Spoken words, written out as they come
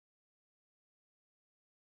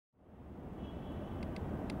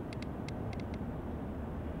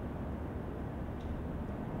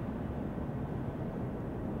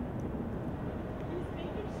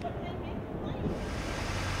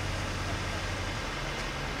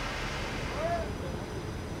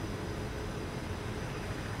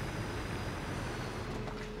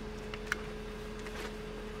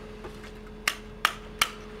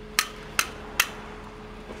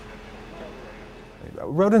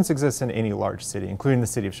Rodents exist in any large city, including the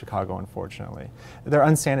city of Chicago, unfortunately. They're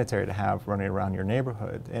unsanitary to have running around your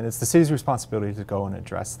neighborhood, and it's the city's responsibility to go and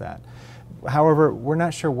address that. However, we're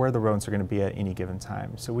not sure where the rodents are going to be at any given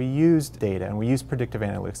time. So we used data and we used predictive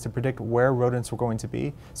analytics to predict where rodents were going to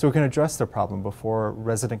be so we can address the problem before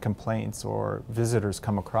resident complaints or visitors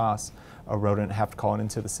come across a rodent and have to call it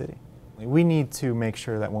into the city. We need to make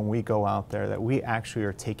sure that when we go out there that we actually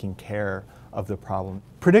are taking care of the problem.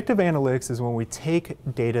 Predictive analytics is when we take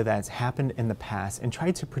data that's happened in the past and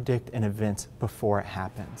try to predict an event before it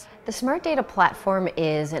happens. The Smartdata platform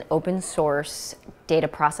is an open source data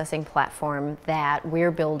processing platform that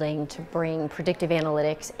we're building to bring predictive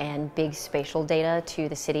analytics and big spatial data to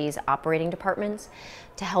the city's operating departments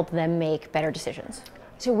to help them make better decisions.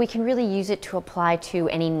 So we can really use it to apply to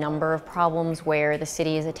any number of problems where the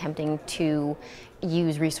city is attempting to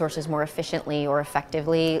use resources more efficiently or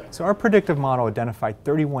effectively. So our predictive model identified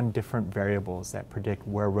 31 different variables that predict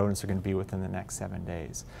where rodents are going to be within the next 7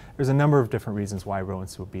 days. There's a number of different reasons why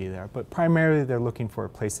rodents will be there, but primarily they're looking for a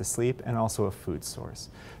place to sleep and also a food source.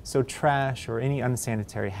 So trash or any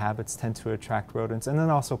unsanitary habits tend to attract rodents, and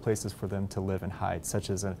then also places for them to live and hide,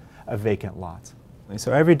 such as a vacant lot.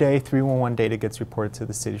 So every day 311 data gets reported to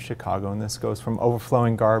the city of Chicago, and this goes from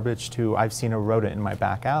overflowing garbage to I've seen a rodent in my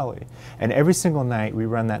back alley. And every single night we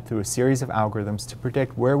run that through a series of algorithms to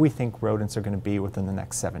predict where we think rodents are going to be within the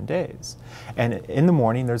next 7 days. And in the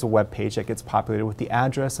morning there's a web page that gets populated with the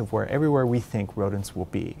address of everywhere we think rodents will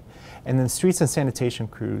be. And then streets and sanitation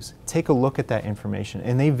crews take a look at that information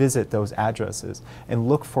and they visit those addresses and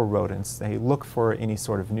look for rodents. They look for any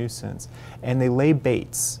sort of nuisance and they lay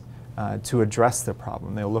baits to address the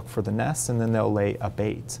problem. They'll look for the nests and then they'll lay a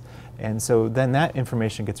bait. And so then that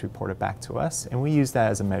information gets reported back to us and we use that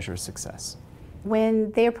as a measure of success.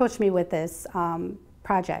 When they approached me with this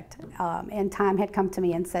project and Tom had come to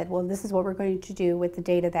me and said, well, this is what we're going to do with the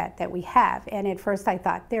data that we have. And at first I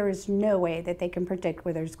thought there is no way that they can predict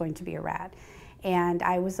where there's going to be a rat. And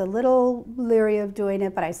I was a little leery of doing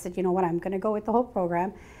it, but I said, you know what, I'm going to go with the whole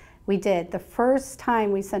program. We did. The first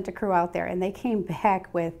time we sent a crew out there and they came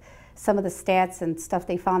back with some of the stats and stuff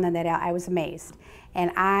they found in that, I was amazed. And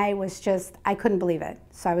I couldn't believe it.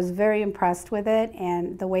 So I was very impressed with it,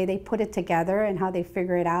 and the way they put it together and how they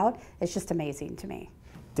figure it out, it's just amazing to me.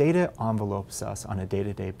 Data envelopes us on a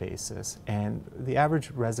day-to-day basis, and the average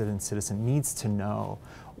resident citizen needs to know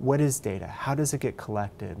what is data, how does it get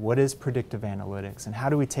collected, what is predictive analytics, and how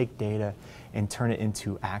do we take data and turn it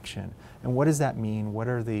into action, and what does that mean, what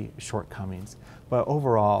are the shortcomings. But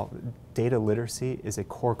overall, data literacy is a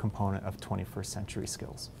core component of 21st century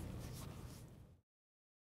skills.